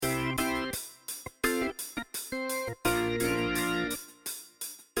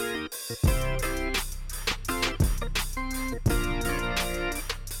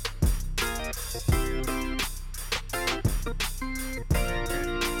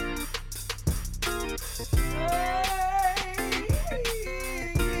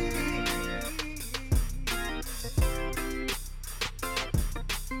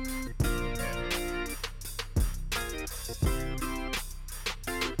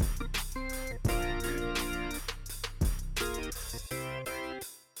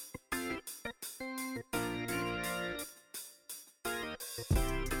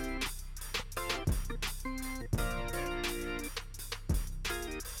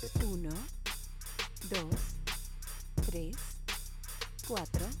Uno, dos, tres,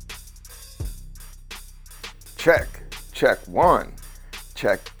 cuatro. Check. Check one.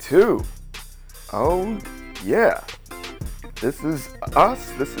 Check two. Oh, yeah. This is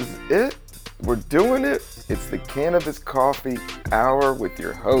us. This is it. We're doing it. It's the Cannabis Coffee Hour with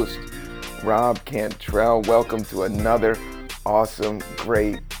your host, Rob Cantrell. Welcome to another awesome,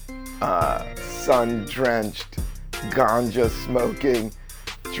 great, sun-drenched, ganja-smoking,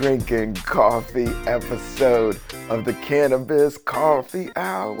 drinking coffee episode of the Cannabis Coffee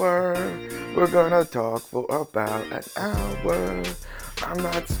Hour. We're gonna talk for about an hour. I'm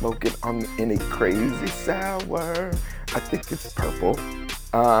not smoking on any crazy sour. I think it's purple.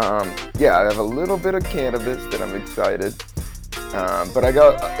 Yeah, I have a little bit of cannabis that I'm excited. But I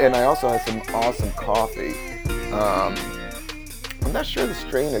also have some awesome coffee. I'm not sure the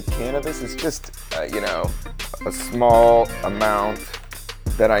strain of cannabis. It's just, a small amount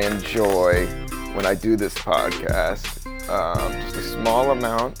that I enjoy when I do this podcast. Just a small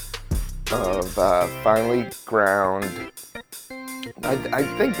amount of finely ground. I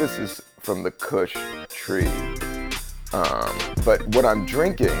think this is from the Kush tree. But what I'm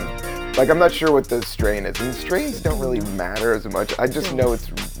drinking, I'm not sure what the strain is. And the strains don't really matter as much. I just know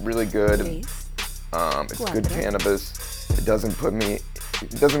it's really good. It's good cannabis. It doesn't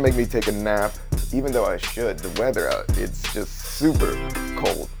make me take a nap, even though I should. The weather out, it's just super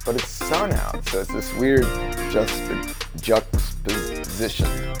cold, but it's sun out, so it's this weird juxtaposition.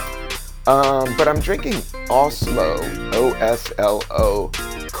 But I'm drinking Oslo, O-S-L-O,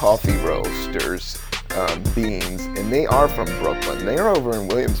 coffee roasters beans, and they are from Brooklyn. They are over in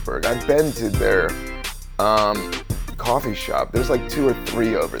Williamsburg. I've been to their coffee shop. There's like 2 or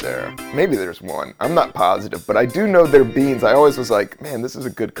 3 over there. Maybe there's 1. I'm not positive, but I do know their beans. I always was like, man, this is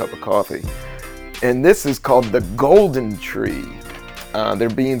a good cup of coffee. And this is called the Golden Tree. Their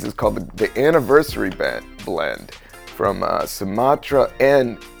beans is called the Anniversary Blend from Sumatra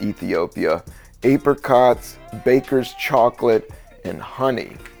and Ethiopia. Apricots, baker's chocolate, and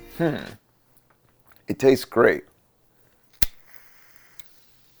honey. It tastes great.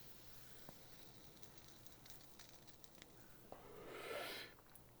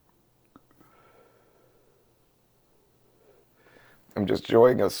 I'm just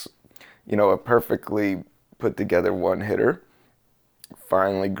enjoying a perfectly put together one hitter.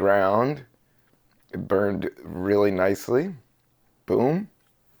 Finely ground. It burned really nicely. Boom.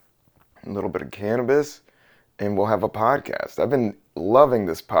 A little bit of cannabis. And we'll have a podcast. I've been loving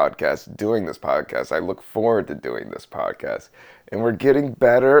this podcast, doing this podcast. I look forward to doing this podcast. And we're getting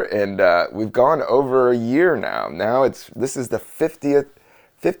better, and we've gone over a year now. This is the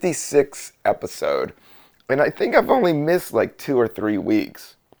 56th episode. And I think I've only missed like 2 or 3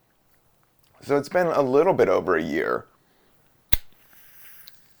 weeks. So it's been a little bit over a year.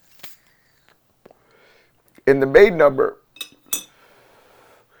 And the main number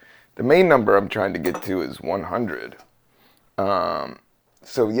I'm trying to get to is 100.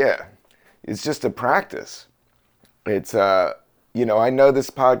 So yeah, it's just a practice. It's, I know this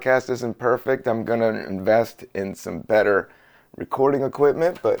podcast isn't perfect. I'm going to invest in some better recording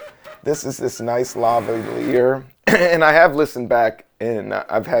equipment, but this is this nice lavalier. And I have listened back, and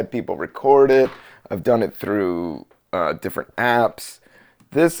I've had people record it. I've done it through different apps.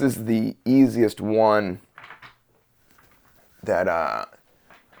 This is the easiest one that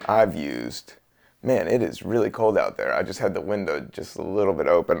I've used. Man, it is really cold out there. I just had the window just a little bit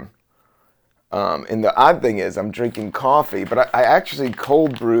open. And the odd thing is I'm drinking coffee, but I actually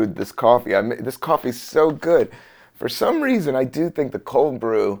cold brewed this coffee. This coffee's so good. For some reason, I do think the cold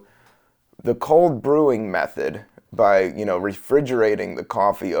brewing method, by, refrigerating the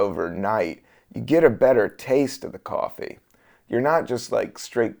coffee overnight, you get a better taste of the coffee. You're not just like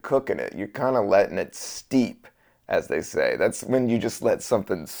straight cooking it. You're kind of letting it steep, as they say. That's when you just let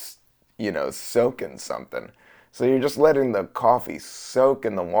something, soak in something. So you're just letting the coffee soak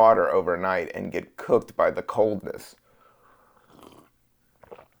in the water overnight and get cooked by the coldness.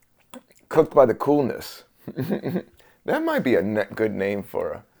 Cooked by the coolness. That might be a good name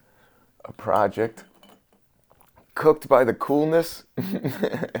for a project. Cooked by the coolness.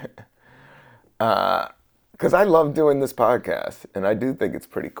 Because I love doing this podcast, and I do think it's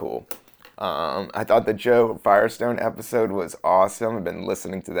pretty cool. I thought the Joe Firestone episode was awesome. I've been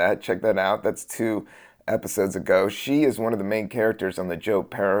listening to that. Check that out. That's 2 episodes ago. She is one of the main characters on the Joe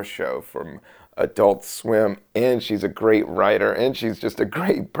Pera Show from Adult Swim, and she's a great writer, and she's just a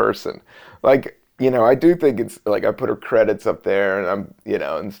great person. I do think it's, I put her credits up there, and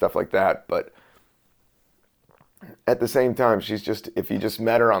and stuff like that, but at the same time, she's just, if you just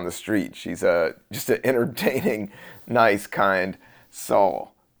met her on the street, she's just an entertaining, nice, kind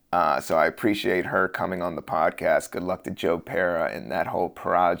soul. So I appreciate her coming on the podcast. Good luck to Joe Pera and that whole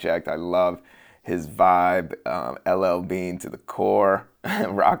project. I love his vibe, LL Bean to the core.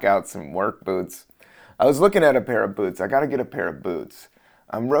 Rock out some work boots. I was looking at a pair of boots. I got to get a pair of boots.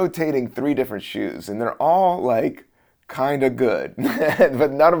 I'm rotating 3 different shoes, and they're all like kind of good,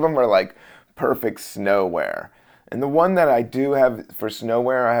 but none of them are like perfect snow wear. And the one that I do have for snow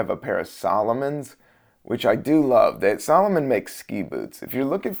wear, I have a pair of Salomons, which I do love. Salomon makes ski boots. If you're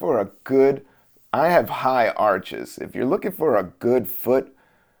looking for a good, I have high arches. If you're looking for a good foot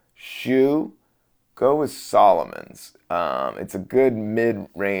shoe, go with Salomon's. It's a good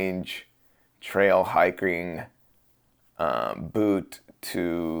mid-range trail hiking boot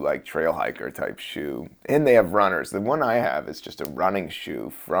to like trail hiker type shoe. And they have runners. The one I have is just a running shoe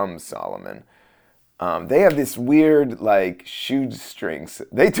from Salomon. They have this weird like shoestrings.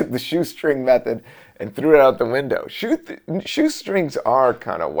 They took the shoestring method and threw it out the window. Shoestrings are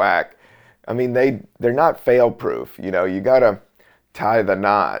kind of whack. I mean, they're not fail-proof. You know, you gotta tie the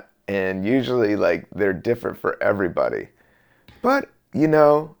knot, and usually like they're different for everybody. But you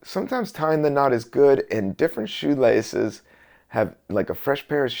know, sometimes tying the knot is good, and different shoelaces have like a fresh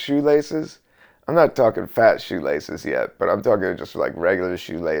pair of shoelaces. I'm not talking fat shoelaces yet, but I'm talking just like regular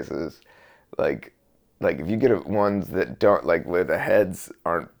shoelaces, like if you get ones that don't, like where the heads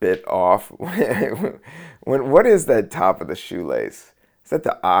aren't bit off. What is that top of the shoelace? Is that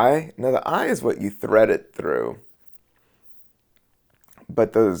the eye? No, the eye is what you thread it through.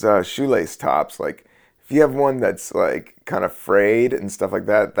 But those shoelace tops, like if you have one that's like kind of frayed and stuff like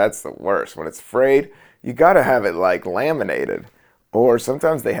that, that's the worst. When it's frayed, you gotta have it like laminated. Or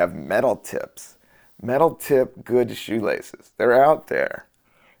sometimes they have metal tips. Metal tip good shoelaces. They're out there.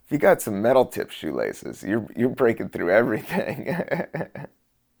 If you got some metal tip shoelaces, you're breaking through everything.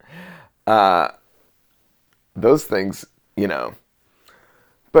 Those things, you know.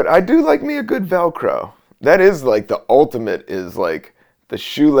 But I do like me a good Velcro. That is like the ultimate, is like the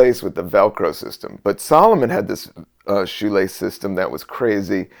shoelace with the Velcro system. But Salomon had this shoelace system that was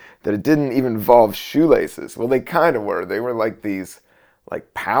crazy, that it didn't even involve shoelaces. Well, they kind of were. They were like these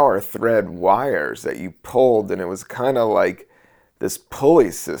like power thread wires that you pulled, and it was kind of like this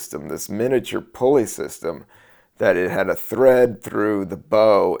pulley system, this miniature pulley system, that it had a thread through the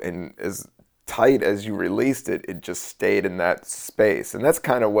bow, and as tight as you released it, it just stayed in that space. And that's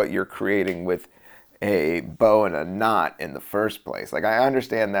kind of what you're creating with a bow and a knot in the first place. Like, I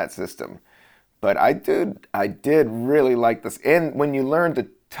understand that system, but I did really like this. And when you learn to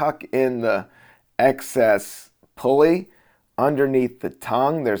tuck in the excess pulley underneath the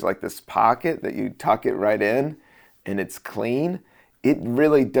tongue, there's like this pocket that you tuck it right in, and it's clean. It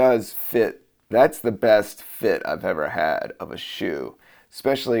really does fit. That's the best fit I've ever had of a shoe,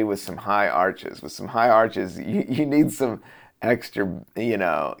 especially with some high arches. With some high arches, you need some extra, you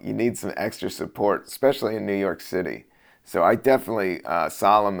need some extra support, especially in New York City. So I definitely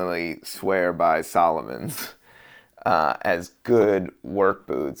solemnly swear by Salomon's as good work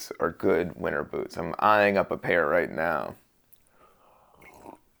boots or good winter boots. I'm eyeing up a pair right now.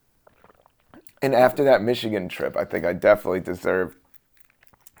 And after that Michigan trip, I think I definitely deserve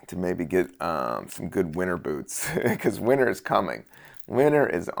to maybe get some good winter boots, because winter is coming. Winter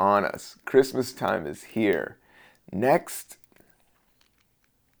is on us. Christmas time is here. Next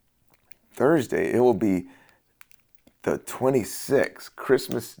Thursday, it will be the 26th.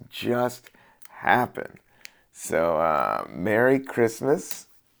 Christmas just happened. So Merry Christmas,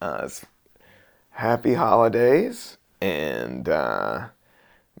 Happy Holidays, and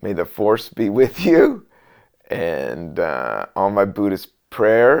may the Force be with you, and all my Buddhist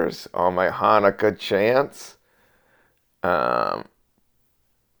prayers, all my Hanukkah chants. But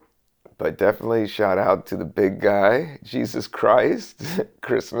definitely shout out to the big guy, Jesus Christ,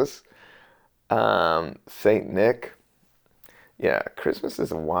 Christmas, Saint Nick. Yeah, Christmas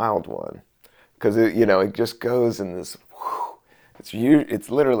is a wild one, because it just goes in this. It's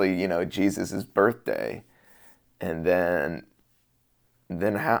literally Jesus' birthday, and then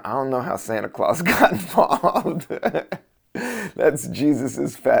I don't know how Santa Claus got involved. That's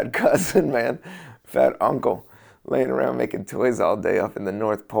Jesus's fat cousin, man, fat uncle, laying around making toys all day up in the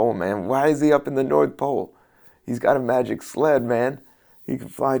North Pole, man. Why is he up in the North Pole? He's got a magic sled, man. He can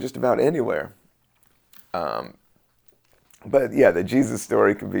fly just about anywhere. But yeah, the Jesus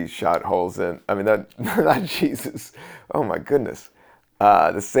story can be shot holes in. I mean, not Jesus. Oh my goodness.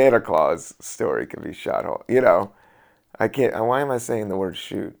 The Santa Claus story can be shot hole. I can't. Why am I saying the word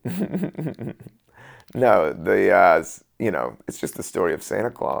shoot? No, it's just the story of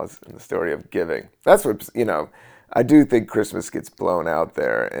Santa Claus and the story of giving. That's what, I do think Christmas gets blown out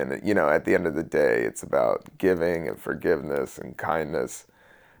there. And, at the end of the day, it's about giving and forgiveness and kindness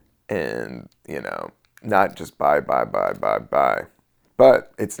and, not just buy.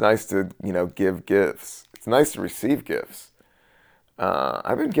 But it's nice to, give gifts. It's nice to receive gifts.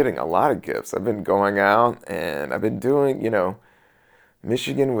 I've been getting a lot of gifts. I've been going out and I've been doing,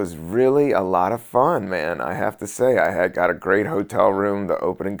 Michigan was really a lot of fun, man. I have to say, I had got a great hotel room. The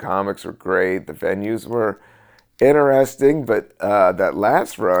opening comics were great. The venues were interesting, but that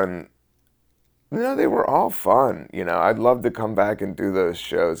last run, they were all fun. I'd love to come back and do those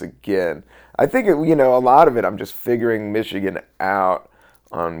shows again. I think, a lot of it, I'm just figuring Michigan out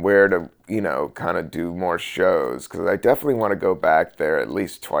on where to, kind of do more shows. Because I definitely want to go back there at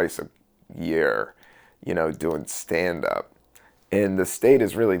least twice a year, doing stand-up. And the state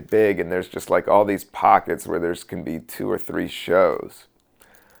is really big, and there's just like all these pockets where there's can be 2 or 3 shows.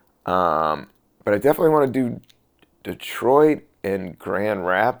 But I definitely want to do Detroit and Grand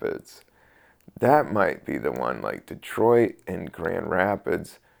Rapids. That might be the one, like Detroit and Grand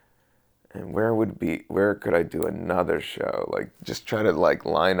Rapids. And where could I do another show? Like, just try to like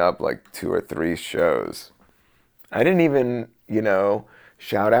line up like 2 or 3 shows. I didn't even,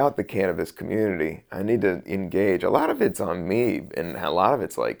 shout out the cannabis community. I need to engage. A lot of it's on me, and a lot of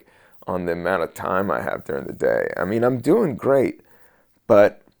it's like on the amount of time I have during the day. I mean, I'm doing great,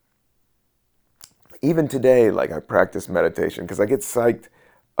 but even today, like, I practice meditation because I get psyched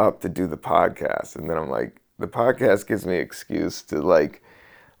up to do the podcast, and then I'm like, the podcast gives me an excuse to like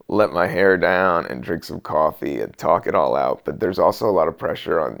let my hair down and drink some coffee and talk it all out. But there's also a lot of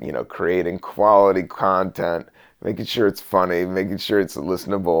pressure on, creating quality content, making sure it's funny, making sure it's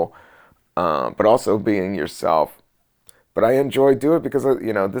listenable, but also being yourself. But I enjoy doing it because,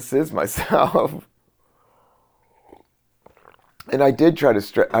 this is myself. And I did try to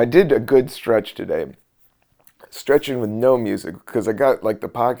stretch. I did a good stretch today, stretching with no music, because I got like the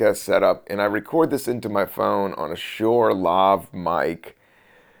podcast set up and I record this into my phone on a Shure Lav mic.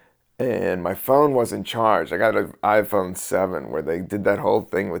 And my phone wasn't charged. I got an iPhone 7 where they did that whole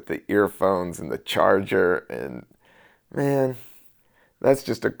thing with the earphones and the charger. And man, that's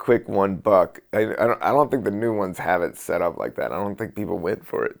just a quick $1. I don't think the new ones have it set up like that. I don't think people wait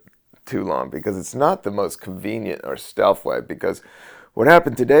for it too long because it's not the most convenient or stealth way. Because what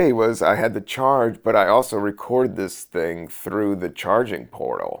happened today was I had the charge, but I also record this thing through the charging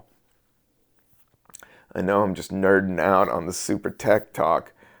portal. I know I'm just nerding out on the super tech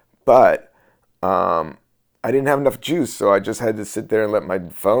talk. But I didn't have enough juice, so I just had to sit there and let my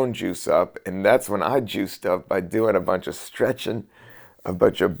phone juice up. And that's when I juiced up by doing a bunch of stretching, a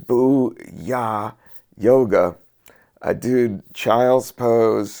bunch of booyah yoga. I do child's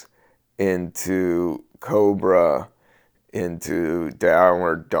pose into cobra, into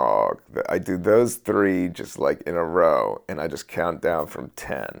downward dog. I do those 3 just like in a row, and I just count down from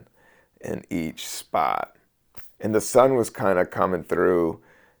 10 in each spot. And the sun was kind of coming through.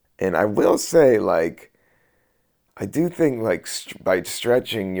 And I will say, like, I do think, like, by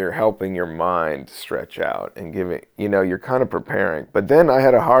stretching, you're helping your mind stretch out and giving, you're kind of preparing. But then I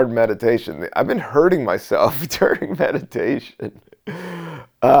had a hard meditation. I've been hurting myself during meditation.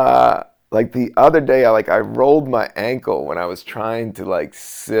 Like the other day, I rolled my ankle when I was trying to, like,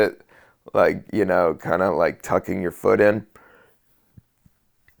 sit, like, kind of like tucking your foot in.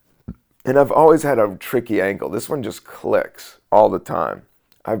 And I've always had a tricky ankle. This one just clicks all the time.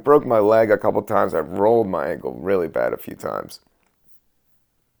 I've broke my leg a couple times. I've rolled my ankle really bad a few times.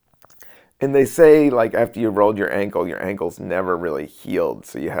 And they say, like, after you rolled your ankle's never really healed.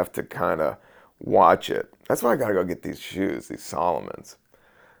 So you have to kind of watch it. That's why I got to go get these shoes, these Salomons.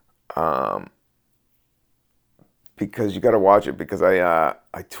 Because you got to watch it because I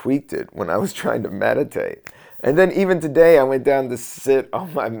tweaked it when I was trying to meditate. And then even today, I went down to sit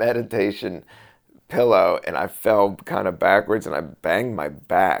on my meditation pillow and I fell kind of backwards and I banged my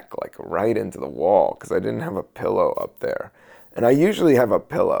back like right into the wall because I didn't have a pillow up there. And I usually have a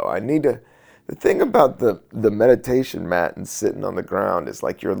pillow. The thing about the meditation mat and sitting on the ground is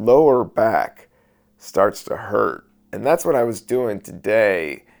like your lower back starts to hurt. And that's what I was doing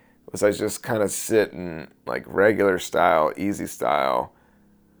today was I was just kind of sitting like regular style, easy style.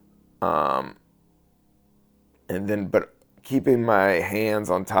 But keeping my hands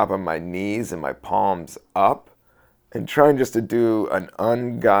on top of my knees and my palms up and trying just to do an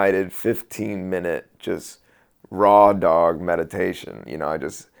unguided 15-minute just raw dog meditation. I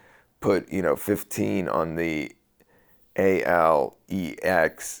just put, 15 on the ALEXIA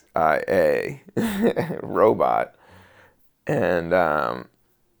robot. And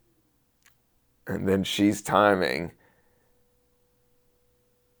then she's timing,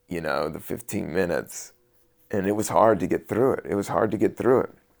 the 15 minutes. And it was hard to get through it.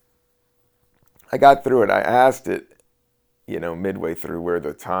 I got through it. I asked it, midway through where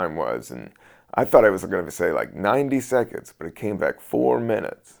the time was. And I thought I was going to say like 90 seconds, but it came back 4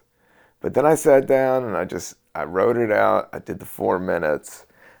 minutes. But then I sat down and I wrote it out. I did the 4 minutes.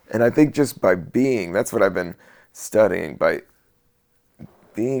 And I think just by that's what I've been studying, by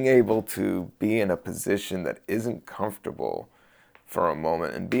being able to be in a position that isn't comfortable for a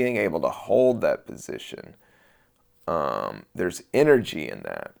moment and being able to hold that position. There's energy in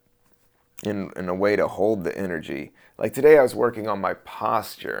that, in a way to hold the energy. Like today I was working on my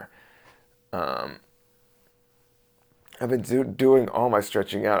posture. I've been doing all my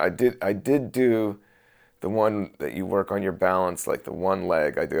stretching out. I did do the one that you work on your balance, like the one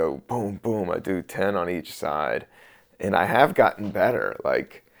leg. I go boom, boom. I do 10 on each side. And I have gotten better.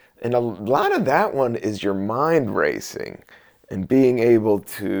 And a lot of that one is your mind racing and being able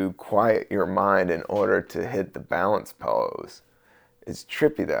to quiet your mind in order to hit the balance pose. It's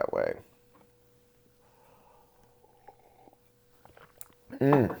trippy that way.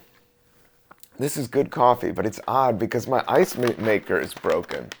 This is good coffee, but it's odd because my ice maker is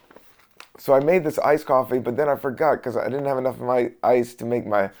broken. So I made this iced coffee, but then I forgot because I didn't have enough of my ice to make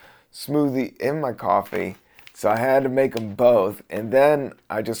my smoothie in my coffee. So I had to make them both. And then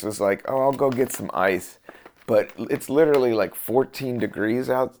I just was like, oh, I'll go get some ice. But it's literally like 14 degrees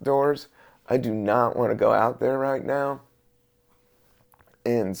outdoors. I do not want to go out there right now.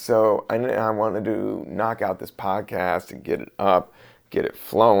 And so I wanted to knock out this podcast and get it up, get it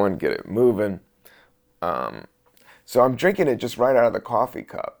flowing, get it moving. So I'm drinking it just right out of the coffee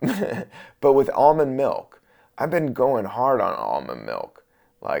cup, but with almond milk. I've been going hard on almond milk,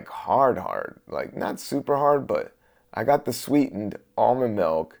 like hard, like not super hard, but I got the sweetened almond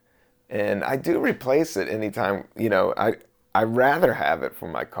milk, and I do replace it anytime, I rather have it for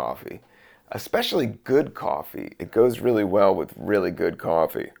my coffee, especially good coffee. It goes really well with really good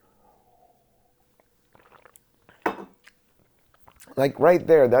coffee. Like right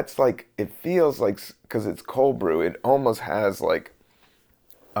there, that's like, it feels like, because it's cold brew, it almost has like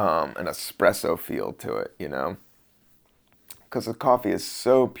an espresso feel to it, because the coffee is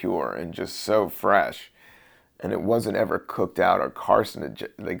so pure and just so fresh, and it wasn't ever cooked out or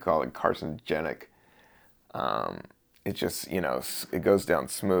they call it carcinogenic. It just, it goes down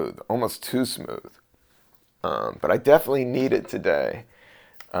smooth, almost too smooth. But I definitely need it today.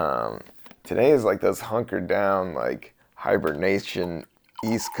 Today is like those hunkered down, like hibernation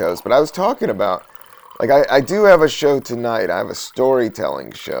East Coast. But I was talking about, like, I do have a show tonight. I have a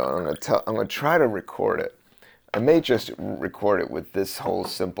storytelling show. I'm gonna try to record it. I may just record it with this whole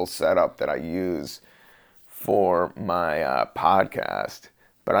simple setup that I use for my podcast.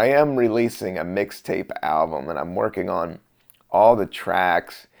 But I am releasing a mixtape album, and I'm working on all the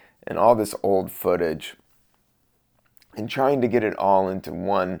tracks and all this old footage and trying to get it all into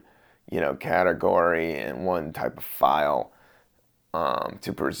one, category and one type of file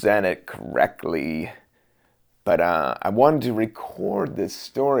to present it correctly. But I wanted to record this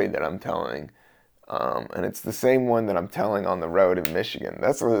story that I'm telling, and it's the same one that I'm telling on the road in Michigan.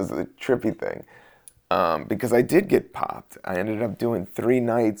 That's what was the trippy thing, because I did get popped. I ended up doing 3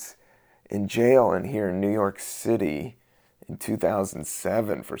 nights in jail here in New York City in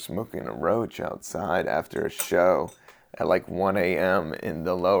 2007 for smoking a roach outside after a show at like 1 a.m. in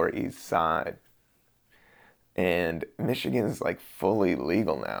the Lower East Side. And Michigan is like fully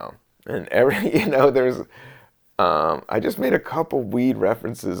legal now. And there's, I just made a couple weed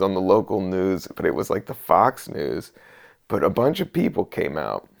references on the local news, but it was like the Fox News. But a bunch of people came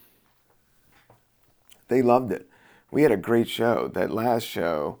out. They loved it. We had a great show. That last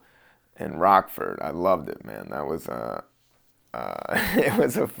show in Rockford, I loved it, man. That was it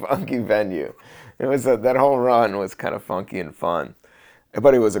was a funky venue. That whole run was kind of funky and fun,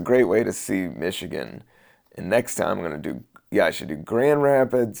 but it was a great way to see Michigan. And next time I should do Grand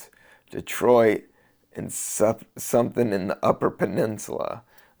Rapids, Detroit, and something in the Upper Peninsula.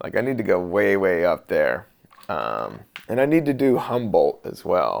 Like I need to go way, way up there, and I need to do Humboldt as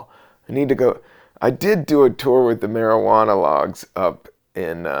well. I did do a tour with the Marijuana Logs up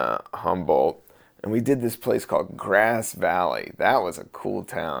in Humboldt. And we did this place called Grass Valley. That was a cool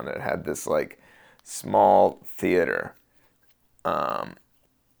town. It had this like small theater. And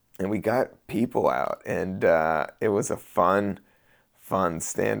we got people out. And it was a fun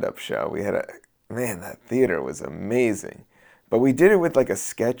stand-up show. That theater was amazing. But we did it with like a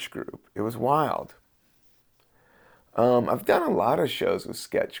sketch group. It was wild. I've done a lot of shows with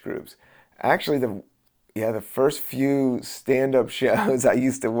sketch groups. Actually, the first few stand-up shows I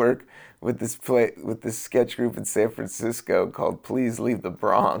used to work with this sketch group in San Francisco called Please Leave the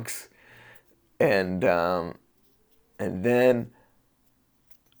Bronx, and then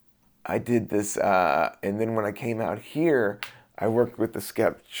I did this, and then when I came out here, I worked with the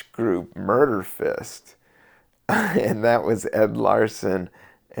sketch group Murder Fist, and that was Ed Larson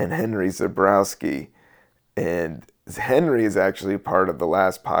and Henry Zabrowski. And Henry is actually part of the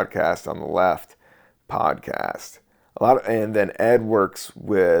Last Podcast on the Left podcast. And then Ed works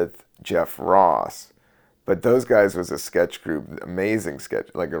with Jeff Ross. But those guys was a sketch group, amazing sketch,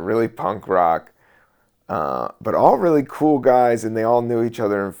 like a really punk rock, but all really cool guys, and they all knew each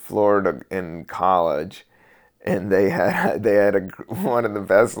other in Florida in college, and they had one of the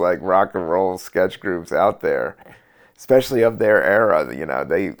best like rock and roll sketch groups out there, especially of their era. You know,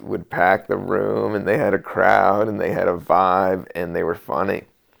 they would pack the room, and they had a crowd, and they had a vibe, and they were funny.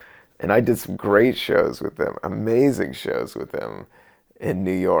 And I did some great shows with them, amazing shows with them in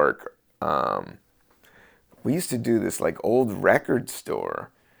New York. We used to do this like old record store.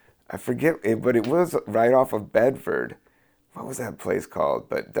 I forget it, but it was right off of Bedford. What was that place called?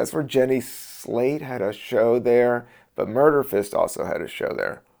 But that's where Jenny Slate had a show there. But Murder Fist also had a show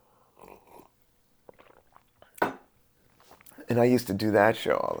there. And I used to do that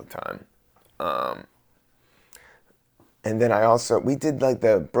show all the time. And then we did like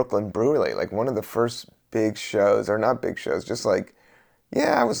the Brooklyn Brewery, like one of the first big shows, or not big shows, just like,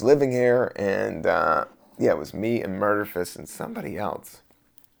 yeah, I was living here, and it was me and Murder Fist and somebody else.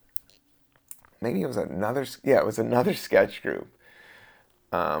 Maybe it was another sketch group.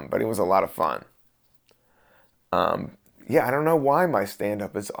 But it was a lot of fun. I don't know why my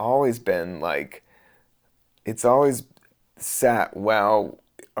stand-up has always been like, it's always sat well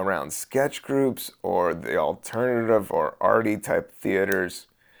around sketch groups or the alternative or arty type theaters.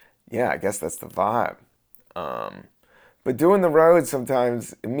 Yeah, I guess that's the vibe. But doing the road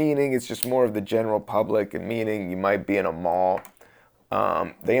sometimes, meaning it's just more of the general public, and meaning you might be in a mall.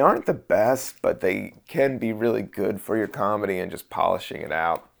 They aren't the best, but they can be really good for your comedy and just polishing it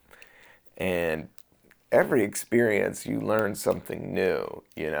out. And every experience, you learn something new,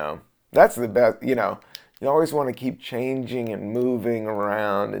 you know. That's the best, you know. You always want to keep changing and moving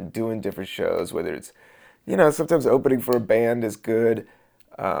around and doing different shows, whether it's, you know, sometimes opening for a band is good,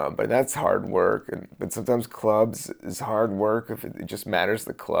 but that's hard work. But sometimes clubs is hard work if it just matters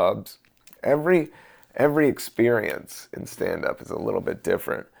the clubs. Every experience in stand-up is a little bit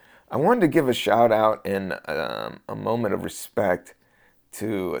different. I wanted to give a shout out and a moment of respect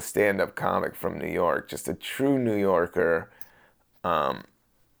to a stand-up comic from New York, just a true New Yorker,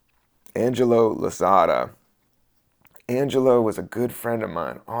 Angelo Lozada. Angelo was a good friend of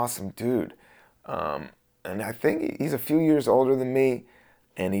mine, awesome dude. And I think he's a few years older than me,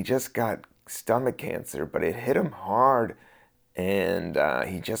 and he just got stomach cancer, but it hit him hard, and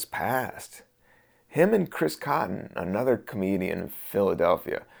he just passed. Him and Chris Cotton, another comedian in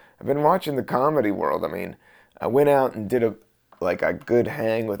Philadelphia. I've been watching the Comedy World. I mean, I went out and did a good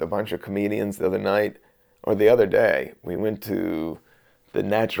hang with a bunch of comedians the other day. We went to the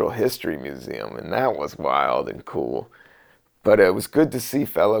Natural History Museum, and that was wild and cool. But it was good to see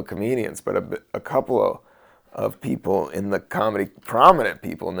fellow comedians. But a couple of people in the comedy, prominent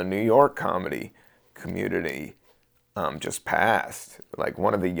people in the New York comedy community, just passed. Like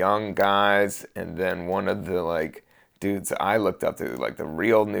one of the young guys, and then one of the like dudes I looked up to, like the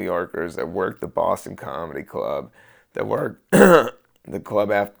real New Yorkers that worked the Boston Comedy Club, that worked the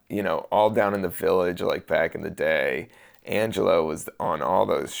club after, you know, all down in the Village, like back in the day. Angelo was on all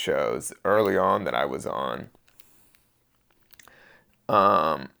those shows early on that I was on.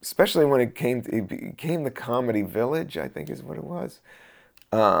 Especially when it became the Comedy Village, I think is what it was.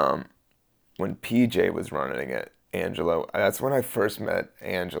 When PJ was running it, Angelo. That's when I first met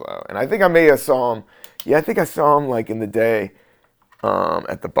Angelo. And I think I may have saw him. Yeah, I think I saw him like in the day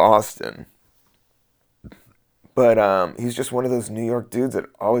at the Boston. But he's just one of those New York dudes that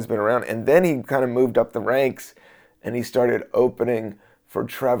always been around. And then he kind of moved up the ranks, and he started opening for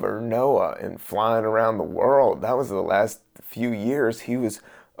Trevor Noah and flying around the world. That was the last few years he was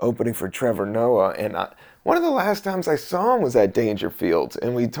opening for Trevor Noah. And one of the last times I saw him was at Dangerfields,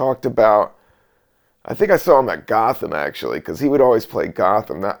 and we talked about, I think I saw him at Gotham, actually, because he would always play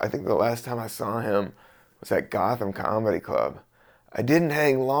Gotham. I think the last time I saw him was at Gotham Comedy Club. I didn't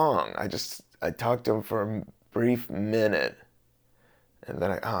hang long. I talked to him for a brief minute. And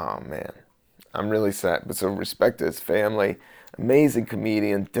then oh man, I'm really sad. But so respect to his family. Amazing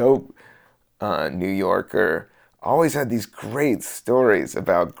comedian, dope New Yorker. Always had these great stories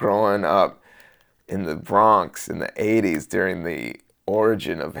about growing up in the Bronx in the 80s during the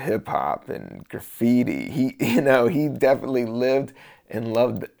origin of hip hop and graffiti. He definitely lived and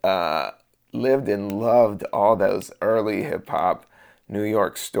loved all those early hip hop New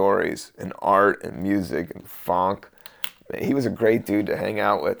York stories and art and music and funk. He was a great dude to hang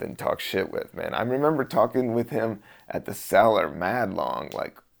out with and talk shit with, man. I remember talking with him at the Cellar mad long,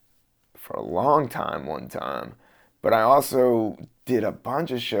 like for a long time one time. But I also did a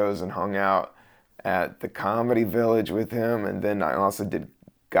bunch of shows and hung out at the Comedy Village with him, and then I also did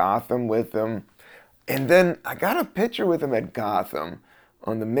Gotham with him. And then I got a picture with him at Gotham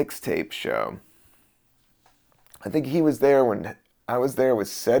on the mixtape show. I think he was there when I was there with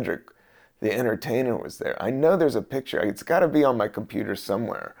Cedric, the Entertainer, was there. I know there's a picture. It's got to be on my computer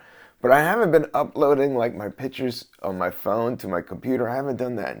somewhere. But I haven't been uploading like my pictures on my phone to my computer. I haven't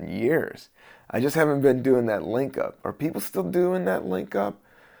done that in years. I just haven't been doing that link up. Are people still doing that link up?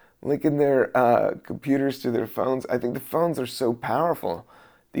 Linking their computers to their phones? I think the phones are so powerful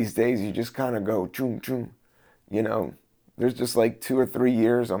these days. You just kind of go, choom, choom. You know, there's just like 2 or 3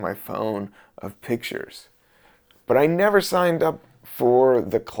 years on my phone of pictures. But I never signed up for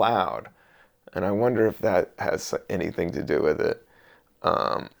the cloud. And I wonder if that has anything to do with it.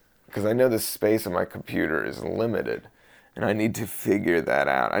 Because I know the space on my computer is limited. And I need to figure that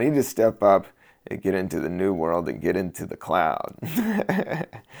out. I need to step up and get into the new world and get into the cloud. I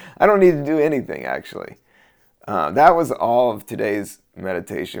don't need to do anything, actually. That was all of today's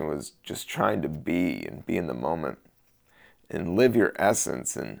meditation, was just trying to be and be in the moment and live your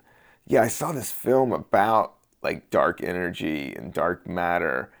essence. And yeah, I saw this film about like dark energy and dark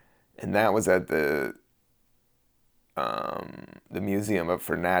matter, and that was at the Museum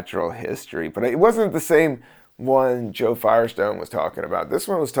for Natural History. But it wasn't the same one Joe Firestone was talking about. This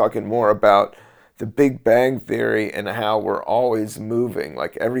one was talking more about the Big Bang Theory and how we're always moving,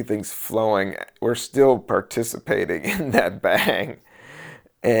 like everything's flowing. We're still participating in that bang,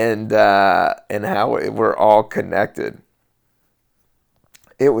 and how we're all connected.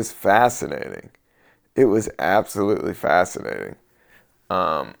 It was fascinating. It was absolutely fascinating.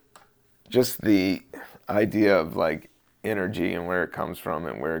 Just the idea of like energy and where it comes from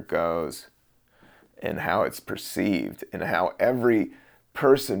and where it goes and how it's perceived and how every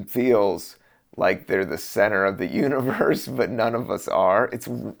person feels like they're the center of the universe, but none of us are. It's,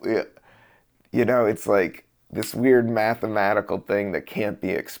 you know, it's like this weird mathematical thing that can't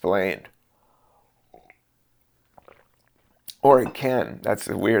be explained. Or it can. That's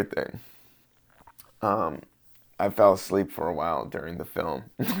the weird thing. I fell asleep for a while during the film.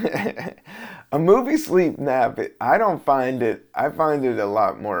 A movie sleep nap, I find it a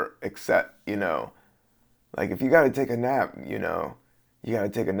lot more you know, like if you got to take a nap, you know, you got to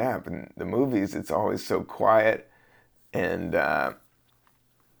take a nap. In the movies, it's always so quiet. And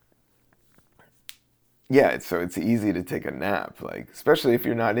yeah, so it's easy to take a nap, like especially if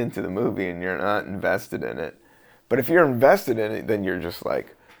you're not into the movie and you're not invested in it. But if you're invested in it, then you're just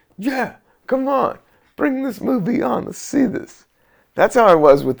like, yeah, come on, bring this movie on, let's see this. That's how I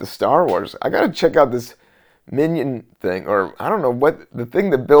was with the Star Wars. I got to check out this Minion thing, or I don't know what, the thing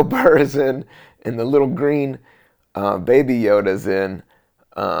that Bill Burr is in, and the little green Baby Yoda's in.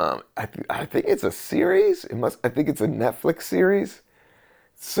 I think it's a series. I think it's a Netflix series.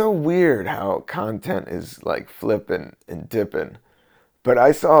 It's so weird how content is like flipping and dipping. But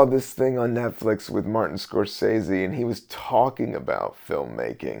I saw this thing on Netflix with Martin Scorsese, and he was talking about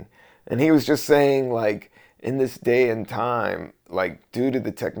filmmaking. And he was just saying, like, in this day and time, like, due to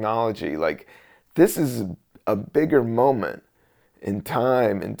the technology, like, this is a bigger moment in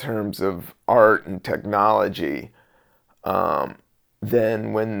time in terms of art and technology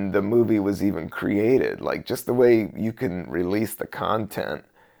than when the movie was even created. Like, just the way you can release the content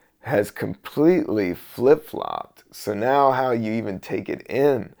has completely flip-flopped. So now how you even take it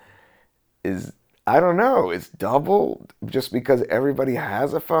in is, I don't know, it's doubled just because everybody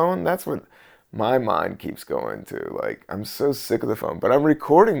has a phone. That's what my mind keeps going to. Like, I'm so sick of the phone, but I'm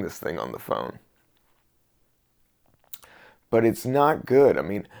recording this thing on the phone. But it's not good. I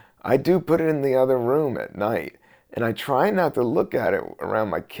mean, I do put it in the other room at night, and I try not to look at it around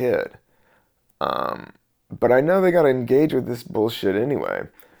my kid. But I know they got to engage with this bullshit anyway.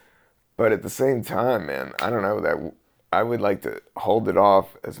 But at the same time, man, I don't know, that I would like to hold it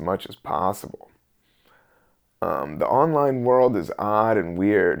off as much as possible. The online world is odd and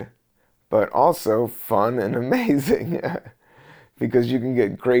weird, but also fun and amazing because you can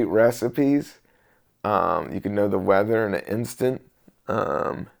get great recipes. You can know the weather in an instant.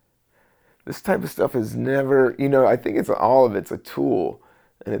 This type of stuff is never, you know, I think it's all of it's a tool,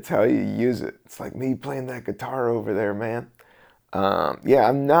 and it's how you use it. It's like me playing that guitar over there, man. Yeah,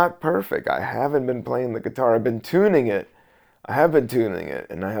 I'm not perfect. I haven't been playing the guitar. I've been tuning it. I have been tuning it,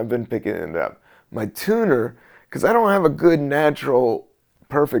 and I have been picking it up. My tuner, because I don't have a good natural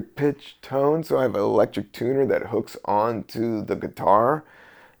perfect pitch tone, so I have an electric tuner that hooks onto the guitar,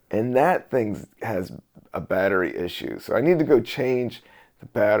 And that thing has a battery issue. So I need to go change the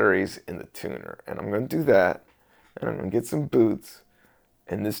batteries in the tuner. And I'm going to do that. And I'm going to get some boots.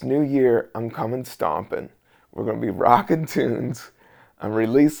 And this new year, I'm coming stomping. We're going to be rocking tunes. I'm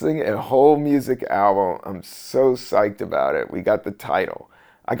releasing a whole music album. I'm so psyched about it. We got the title.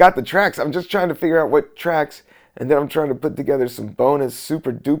 I got the tracks. I'm just trying to figure out what tracks. And then I'm trying to put together some bonus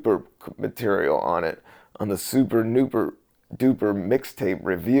super duper material on it. On the super duper mixtape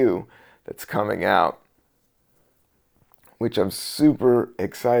review that's coming out, which I'm super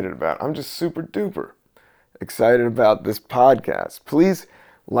excited about. I'm just super duper excited about this podcast. Please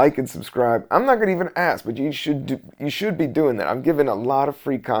like and subscribe. I'm not gonna even ask, but you should be doing that. I'm giving a lot of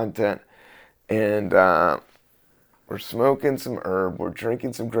free content, and we're smoking some herb. We're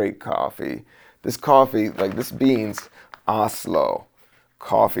drinking some great coffee. This coffee, like this beans, Oslo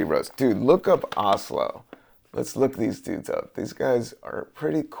coffee roast. Dude, look up Oslo. Let's look these dudes up. These guys are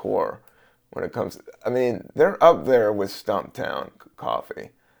pretty core when it comes to, I mean, they're up there with Stumptown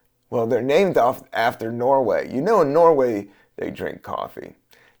coffee. Well, they're named after Norway. You know, in Norway, they drink coffee.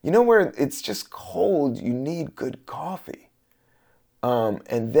 You know where it's just cold, you need good coffee.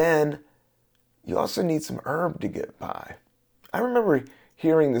 And then you also need some herb to get by. I remember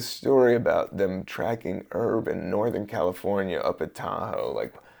hearing this story about them tracking herb in Northern California up at Tahoe,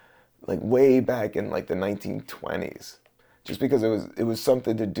 like way back in like the 1920s, just because it was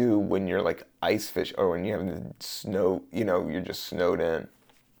something to do when you're like ice fish or when you have the snow, you know, you're just snowed in.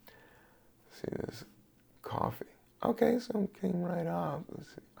 Let's see this coffee. Okay, so it came right off. Let's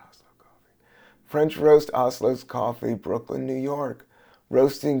see, Oslo coffee. French roast Oslo's coffee, Brooklyn, New York.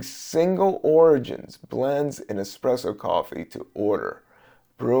 Roasting single origins, blends in espresso coffee to order.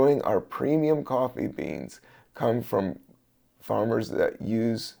 Brewing our premium coffee beans come from farmers that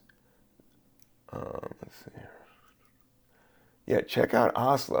use let's see here. Yeah, check out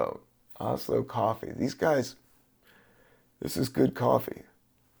Oslo coffee. These guys, this is good coffee.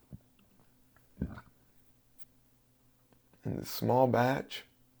 In the small batch,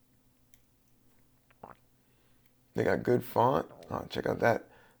 they got good font. Oh, check out that.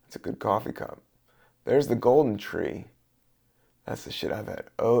 It's a good coffee cup. There's the Golden Tree. That's the shit I've had.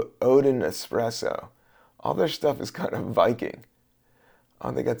 Odin Espresso. All their stuff is kind of Viking.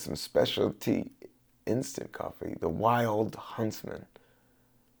 Oh, they got some specialty instant coffee. The Wild Huntsman.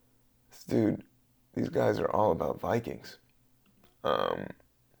 This dude, these guys are all about Vikings.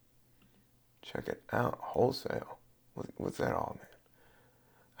 Check it out. Wholesale. What's that all, man?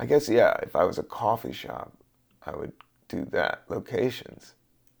 I guess, yeah, if I was a coffee shop, I would do that. Locations.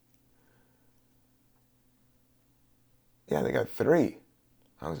 Yeah, they got 3.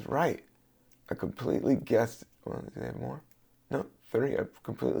 I was right. I completely guessed. Well, do they have more? No, 3. I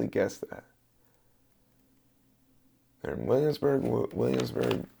completely guessed that. They're in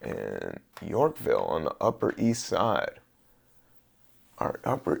Williamsburg, and Yorkville on the Upper East Side. Our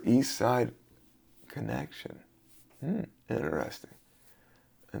Upper East Side connection. Interesting.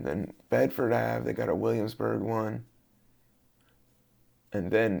 And then Bedford Ave, they got a Williamsburg one.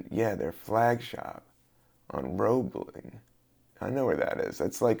 And then, yeah, their flag shop on Roebling. I know where that is.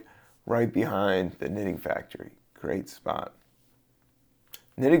 That's like right behind the Knitting Factory. Great spot.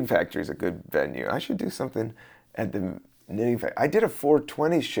 Knitting Factory is a good venue. I should do something at the Knitting Factory. I did a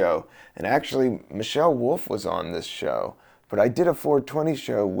 420 show, and actually Michelle Wolf was on this show. But I did a 420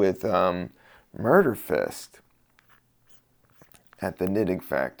 show with Murder Fist at the Knitting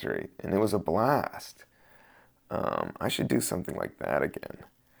Factory, and it was a blast. I should do something like that again,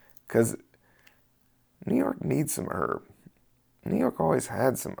 because New York needs some herb. New York always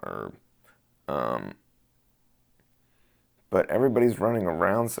had some herb, but everybody's running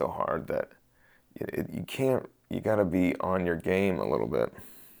around so hard that you can't. You got to be on your game a little bit.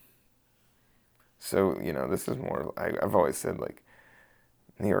 So, you know, this is more. I've always said, like,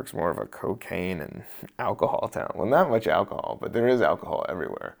 New York's more of a cocaine and alcohol town. Well, not much alcohol, but there is alcohol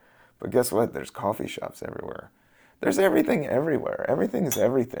everywhere. But guess what? There's coffee shops everywhere. There's everything everywhere. Everything is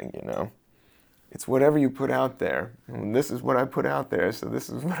everything, you know. It's whatever you put out there. And this is what I put out there, so this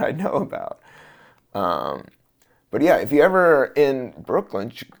is what I know about. But yeah, if you ever are in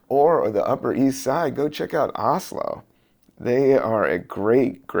Brooklyn or the Upper East Side, go check out Oslo. They are a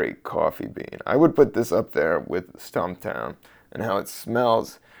great, great coffee bean. I would put this up there with Stumptown and how it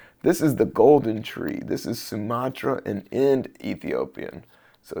smells. This is the Golden Tree. This is Sumatra and Ethiopian.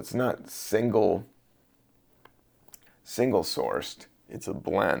 So it's not single sourced. It's a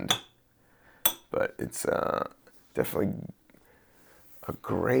blend. But it's definitely a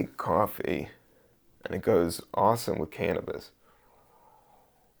great coffee. And it goes awesome with cannabis.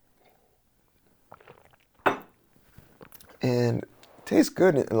 And tastes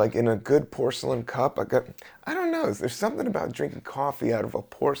good, like in a good porcelain cup. I don't know, there's something about drinking coffee out of a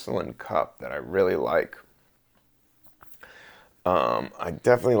porcelain cup that I really like. I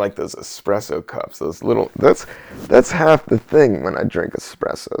definitely like those espresso cups. Those little, that's half the thing when I drink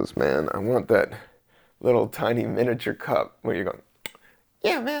espressos, man. I want that little tiny miniature cup where you're going,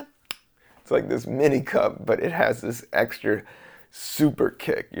 yeah, man. It's like this mini cup, but it has this extra super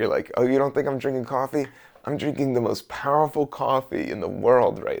kick. You're like, oh, you don't think I'm drinking coffee? I'm drinking the most powerful coffee in the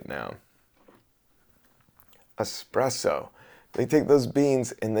world right now. Espresso. They take those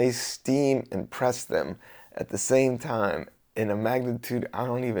beans and they steam and press them at the same time in a magnitude I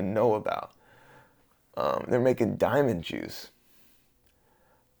don't even know about. They're making diamond juice.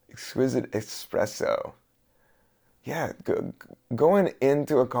 Exquisite espresso. Yeah, going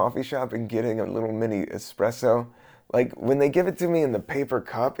into a coffee shop and getting a little mini espresso, like when they give it to me in the paper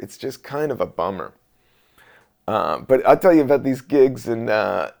cup, it's just kind of a bummer. But I'll tell you about these gigs, and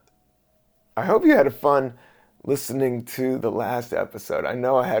I hope you had fun listening to the last episode. I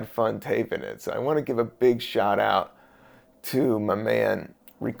know I had fun taping it, so I want to give a big shout out to my man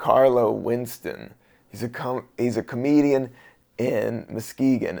Ricardo Winston. He's a comedian in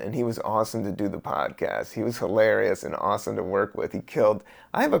Muskegon, and he was awesome to do the podcast. He was hilarious and awesome to work with. He killed.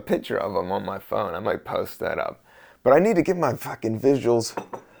 I have a picture of him on my phone. I might post that up. But I need to get my fucking visuals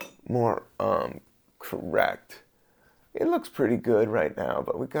more correct. It looks pretty good right now,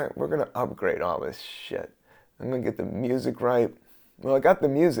 but we're gonna upgrade all this shit. I'm gonna get the music right. Well, I got the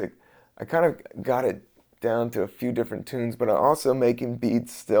music. I kind of got it down to a few different tunes, but I'm also making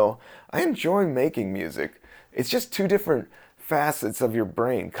beats still. I enjoy making music. It's just two different facets of your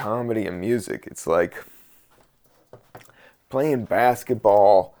brain, comedy and music. It's like playing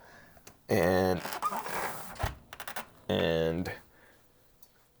basketball and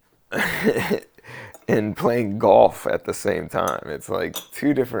and playing golf at the same time. It's like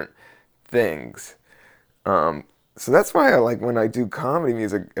two different things. So that's why I like when I do comedy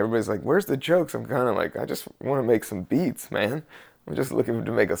music, everybody's like, where's the jokes? I'm kind of like, I just want to make some beats, man. I'm just looking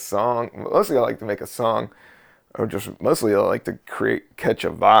to make a song. Mostly I like to make a song, or just mostly I like to catch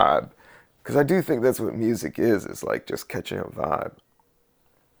a vibe. Because I do think that's what music is like just catching a vibe.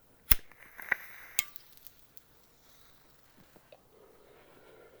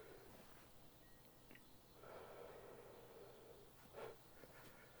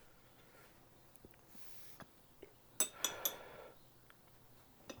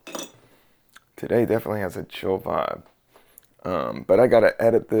 Today definitely has a chill vibe. But I gotta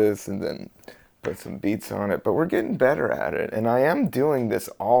edit this and then put some beats on it. But we're getting better at it. And I am doing this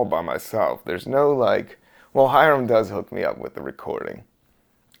all by myself. There's no well, Hiram does hook me up with the recording.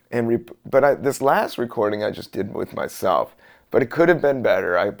 But this last recording I just did with myself. But it could have been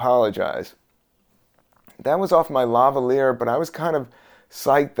better. I apologize. That was off my lavalier, but I was kind of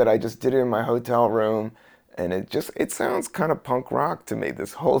psyched that I just did it in my hotel room. And it sounds kind of punk rock to me,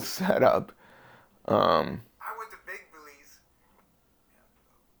 this whole setup. I went to Big Belize.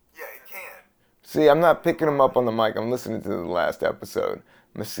 Yeah, it can. See, I'm not picking them up on the mic. I'm listening to the last episode,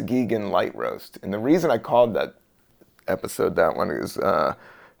 Muskegon Light Roast. And the reason I called that episode that one is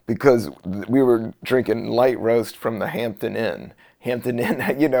because we were drinking light roast from the Hampton Inn. Hampton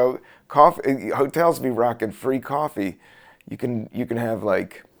Inn, coffee, hotels be rocking free coffee. You can have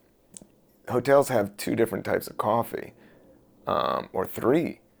hotels have 2 different types of coffee, or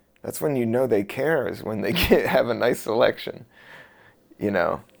 3. That's when you know they care, is when they have a nice selection.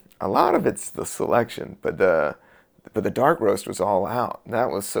 A lot of it's the selection, but the dark roast was all out.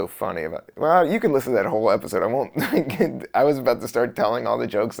 That was so funny. Well, you can listen to that whole episode. I won't. I was about to start telling all the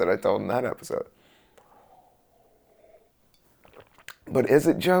jokes that I told in that episode. But is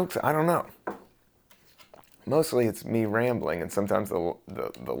it jokes? I don't know. Mostly it's me rambling, and sometimes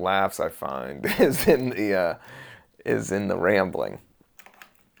the laughs I find is in the rambling.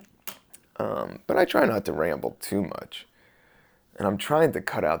 But I try not to ramble too much. And I'm trying to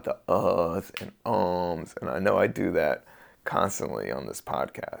cut out the uhs and ums, and I know I do that constantly on this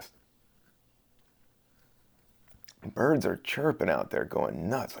podcast. Birds are chirping out there going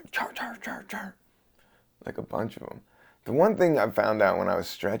nuts, like chirp, chirp, chirp, chirp, like a bunch of them. The one thing I found out when I was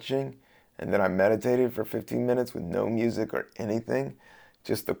stretching and then I meditated for 15 minutes with no music or anything,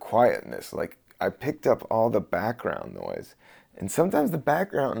 just the quietness. Like I picked up all the background noise. And sometimes the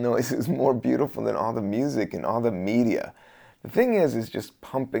background noise is more beautiful than all the music and all the media. The thing is just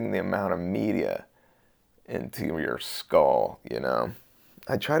pumping the amount of media into your skull,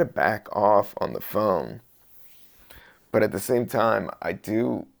 I try to back off on the phone. But at the same time, I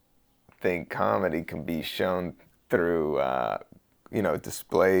do think comedy can be shown through,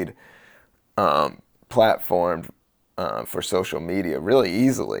 displayed, platformed for social media really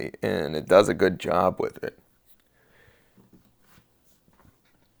easily, and it does a good job with it.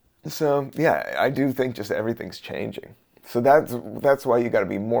 So yeah, I do think just everything's changing. So that's why you got to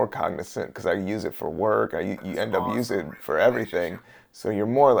be more cognizant, because I use it for work. You end up using it for everything. So you're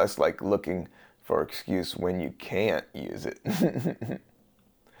more or less like looking for excuse when you can't use it.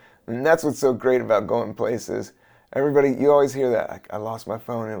 And that's what's so great about going places. Everybody, you always hear that. Like, I lost my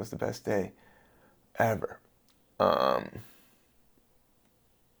phone and it was the best day ever. But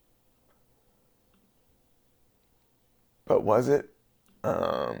was it?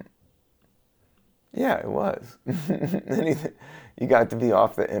 Yeah, it was. You got to be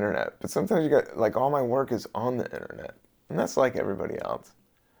off the internet. But sometimes you got, like, all my work is on the internet. And that's like everybody else.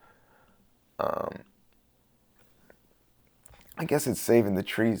 I guess it's saving the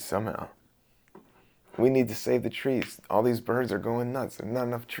trees somehow. We need to save the trees. All these birds are going nuts. There's not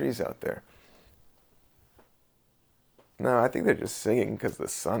enough trees out there. No, I think they're just singing because the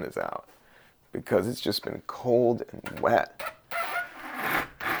sun is out. Because it's just been cold and wet.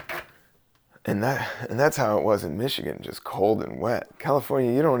 And that's how it was in Michigan, just cold and wet.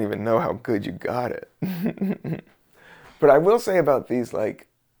 California, you don't even know how good you got it. But I will say about these like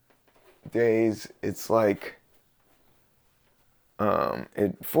days, it's like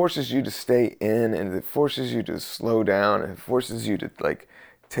it forces you to stay in, and it forces you to slow down, and it forces you to like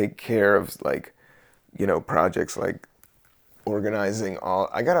take care of like, projects like I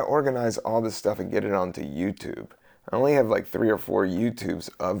gotta organize all this stuff and get it onto YouTube. I only have like 3 or 4 YouTubes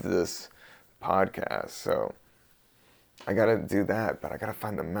of this podcast, so I gotta do that, but I gotta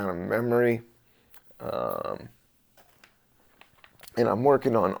find the amount of memory. And I'm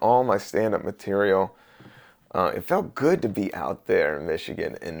working on all my stand-up material. It felt good to be out there in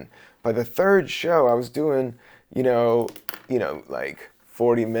Michigan, and by the 3rd show, I was doing, like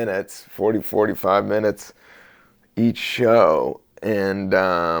 45 minutes each show, and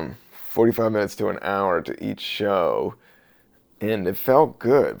 45 minutes to an hour to each show, and it felt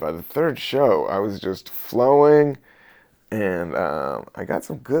good. By the 3rd show, I was just flowing, and I got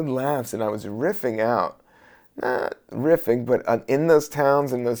some good laughs, and I was riffing out. Not riffing, but in those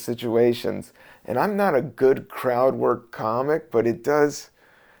towns, in those situations. And I'm not a good crowd work comic, but it does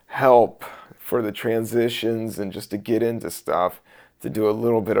help for the transitions and just to get into stuff, to do a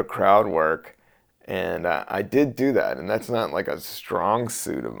little bit of crowd work. And I did do that, and that's not like a strong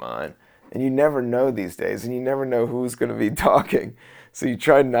suit of mine. And you never know these days, and you never know who's going to be talking. So you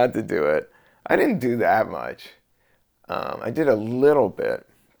try not to do it. I didn't do that much. I did a little bit,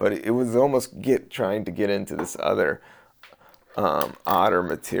 but it was almost trying to get into this other odder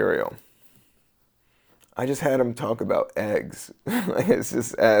material. I just had him talk about eggs. I was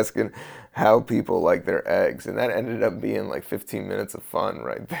just asking how people like their eggs, and that ended up being like 15 minutes of fun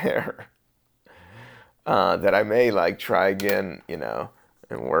right there. That I may like try again, and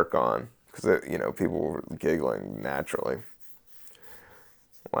work on, because people were giggling naturally,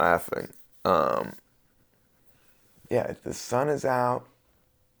 laughing. Yeah, the sun is out.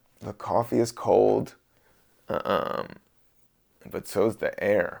 The coffee is cold, but so's the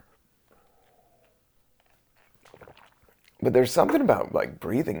air. But there's something about like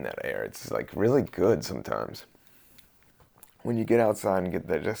breathing that air. It's like really good sometimes. When you get outside and get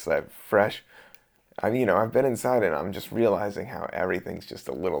that fresh. I've been inside and I'm just realizing how everything's just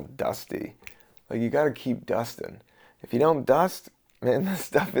a little dusty. Like you got to keep dusting. If you don't dust, man, the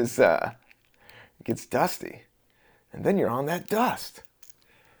stuff it gets dusty, and then you're on that dust.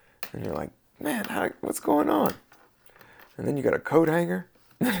 And you're like, man, what's going on? And then you got a coat hanger,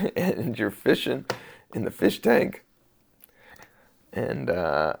 and you're fishing in the fish tank, and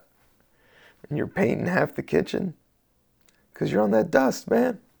you're painting half the kitchen, because you're on that dust,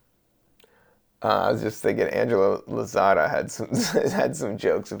 man. I was just thinking Angela Lozada had some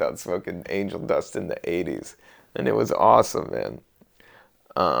jokes about smoking angel dust in the 80s, and it was awesome, man.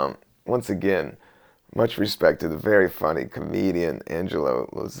 Once again, much respect to the very funny comedian Angela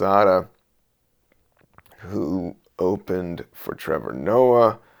Lozada, who opened for Trevor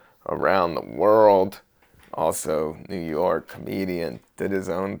Noah around the world. Also, New York comedian, did his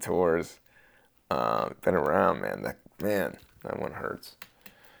own tours. Been around, man. That one hurts.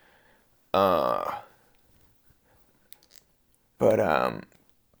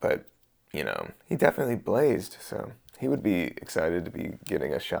 But he definitely blazed, so he would be excited to be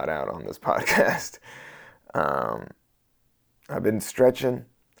getting a shout out on this podcast. I've been stretching,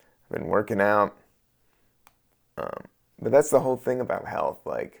 I've been working out, but that's the whole thing about health.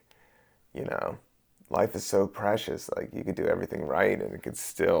 Like, life is so precious. Like, you could do everything right and it could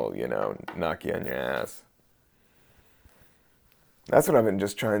still, knock you on your ass. That's what I've been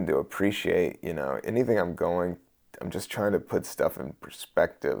just trying to appreciate, anything I'm going, I'm just trying to put stuff in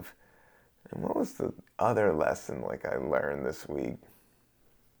perspective. And what was the other lesson like I learned this week?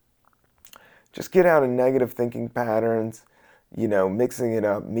 Just get out of negative thinking patterns, mixing it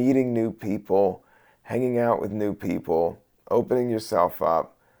up, meeting new people, hanging out with new people, opening yourself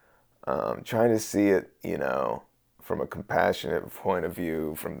up, trying to see it, from a compassionate point of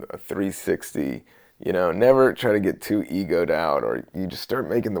view, from a 360, never try to get too egoed out or you just start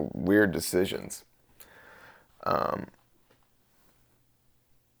making the weird decisions.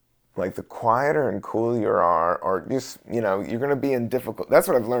 Like the quieter and cooler you are, or just, you're going to be in difficult, that's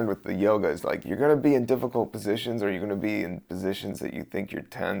what I've learned with the yoga is like, you're going to be in difficult positions or you're going to be in positions that you think you're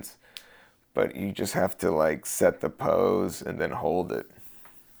tense, but you just have to like set the pose and then hold it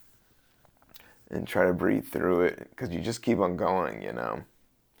and try to breathe through it because you just keep on going,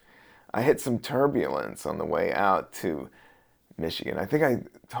 I hit some turbulence on the way out to Michigan. I think did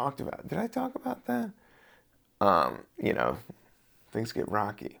I talk about that? Things get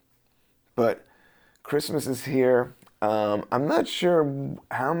rocky. But Christmas is here. I'm not sure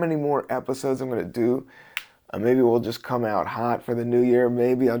how many more episodes I'm going to do. Maybe we'll just come out hot for the new year.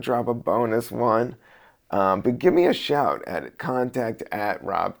 Maybe I'll drop a bonus one. But give me a shout at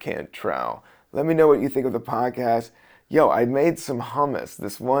contact@RobCantrell. Let me know what you think of the podcast. Yo, I made some hummus.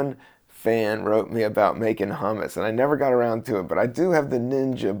 This one fan wrote me about making hummus, and I never got around to it, but I do have the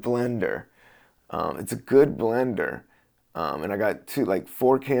Ninja blender. It's a good blender. And I got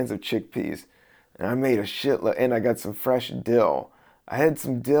 4 cans of chickpeas, and I made a shitload, and I got some fresh dill. I had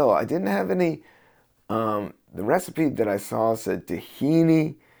some dill. I didn't have any, the recipe that I saw said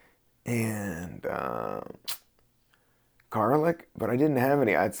tahini and garlic, but I didn't have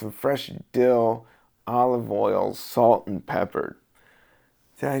any. I had some fresh dill, olive oil, salt, and pepper.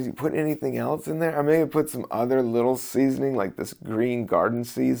 Did I put anything else in there? I may have put some other little seasoning, like this green garden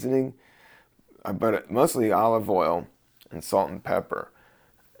seasoning, but mostly olive oil and salt and pepper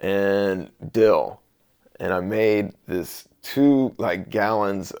and dill. And I made this 2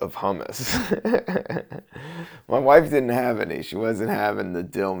 gallons of hummus. My wife didn't have any. She wasn't having the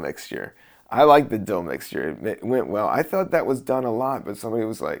dill mixture. I like the dill mixture. It went well. I thought that was done a lot, but somebody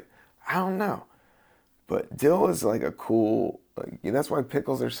was like, I don't know. But dill is like a cool, that's why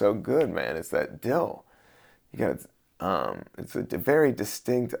pickles are so good, man. It's that dill. You got, it's a very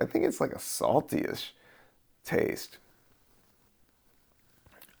distinct, I think it's like a salty-ish taste.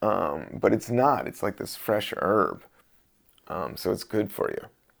 But it's not. It's like this fresh herb. So it's good for you.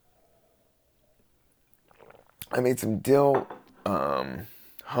 I made some dill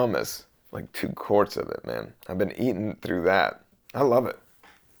hummus, 2 quarts of it, man. I've been eating through that. I love it.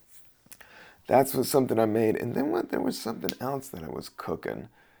 That's something I made. And then there was something else that I was cooking.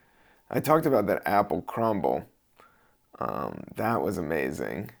 I talked about that apple crumble. That was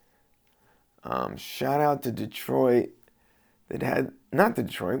amazing. Shout out to Detroit. Not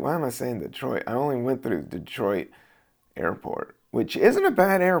Detroit, why am I saying Detroit? I only went through Detroit airport, which isn't a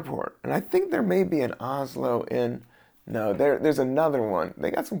bad airport. And I think there may be an Oslo there's another one.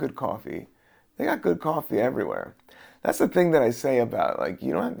 They got some good coffee. They got good coffee everywhere. That's the thing that I say about,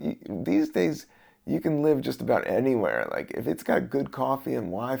 these days, you can live just about anywhere. If it's got good coffee and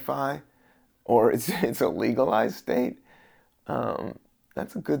Wi-Fi, or it's a legalized state,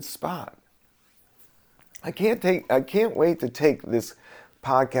 that's a good spot. I can't wait to take this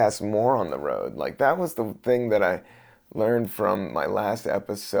podcast more on the road. That was the thing that I learned from my last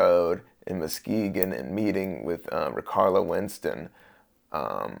episode in Muskegon and meeting with Ricardo Winston,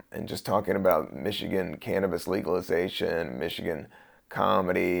 and just talking about Michigan cannabis legalization, Michigan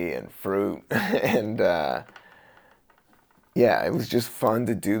comedy and fruit. And it was just fun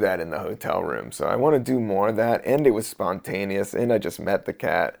to do that in the hotel room. So I want to do more of that. And it was spontaneous. And I just met the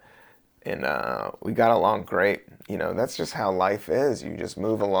cat. And we got along great. That's just how life is. You just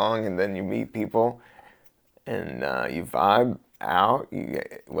move along and then you meet people and you vibe out,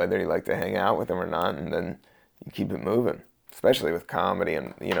 whether you like to hang out with them or not, and then you keep it moving, especially with comedy.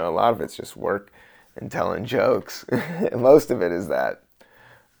 And, a lot of it's just work and telling jokes. Most of it is that.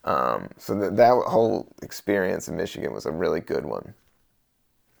 So that whole experience in Michigan was a really good one.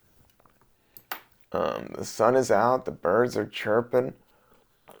 The sun is out. The birds are chirping.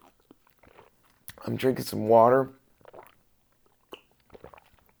 I'm drinking some water.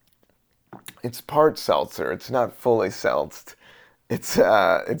 It's part seltzer. It's not fully seltzed. It's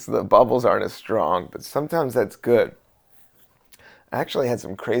the bubbles aren't as strong, but sometimes that's good. I actually had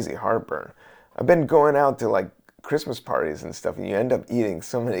some crazy heartburn. I've been going out to Christmas parties and stuff, and you end up eating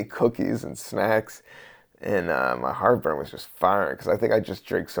so many cookies and snacks, and my heartburn was just firing because I think I just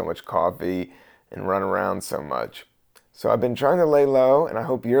drink so much coffee and run around so much. So I've been trying to lay low, and I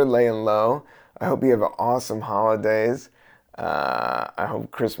hope you're laying low. I hope you have awesome holidays. I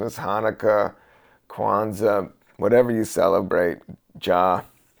hope Christmas, Hanukkah, Kwanzaa, whatever you celebrate, Jah,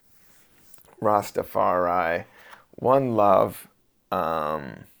 Rastafari, one love.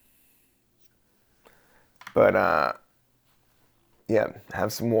 Yeah,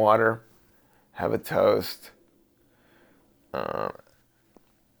 have some water, have a toast, have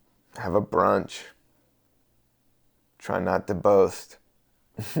a brunch. Try not to boast.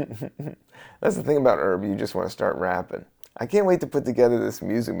 That's the thing about Herb, you just want to start rapping. I can't wait to put together this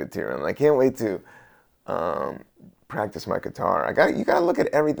music material, and I can't wait to practice my guitar. You gotta look at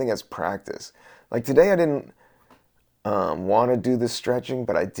everything as practice. Like today I didn't want to do the stretching,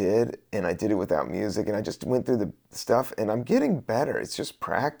 but I did, and I did it without music, and I just went through the stuff, and I'm getting better. It's just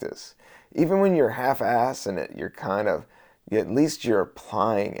practice. Even when you're half-assing it, you're kind of, at least you're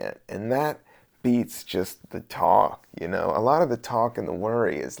applying it, and that beats just the talk, you know? A lot of the talk and the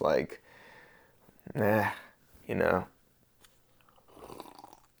worry is like, you know?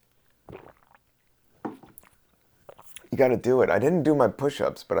 You gotta do it. I didn't do my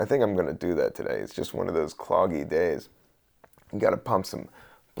push-ups, but I think I'm gonna do that today. It's just one of those cloggy days. You gotta pump some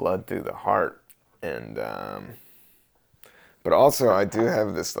blood through the heart. And, but also I do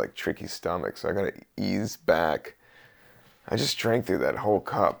have this like tricky stomach, so I gotta ease back. I just drank through that whole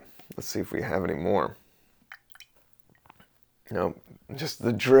cup. Let's see if we have any more. No, just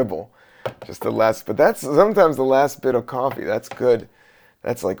the dribble. Just the last, but that's sometimes the last bit of coffee. That's good.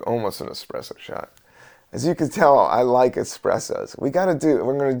 That's like almost an espresso shot. As you can tell, I like espressos. We're gonna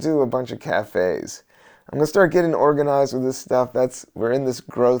do a bunch of cafes. I'm gonna start getting organized with this stuff. We're in this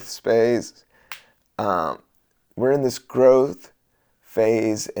growth phase. We're in this growth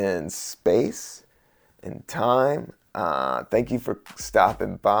phase in space, in time. Thank you for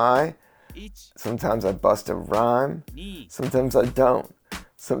stopping by. Sometimes I bust a rhyme. Sometimes I don't.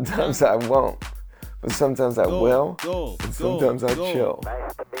 Sometimes I won't. But sometimes I will. And sometimes I chill.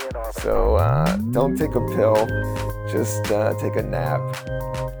 So don't take a pill. Just take a nap.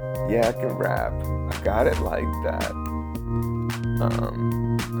 Yeah, I can rap. I got it like that.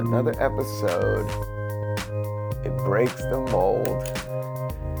 Another episode. It breaks the mold.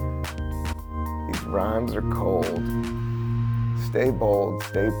 These rhymes are cold. Stay bold,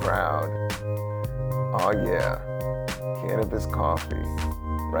 stay proud. Oh yeah, cannabis coffee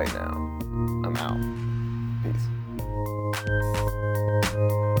right now. I'm out. Peace.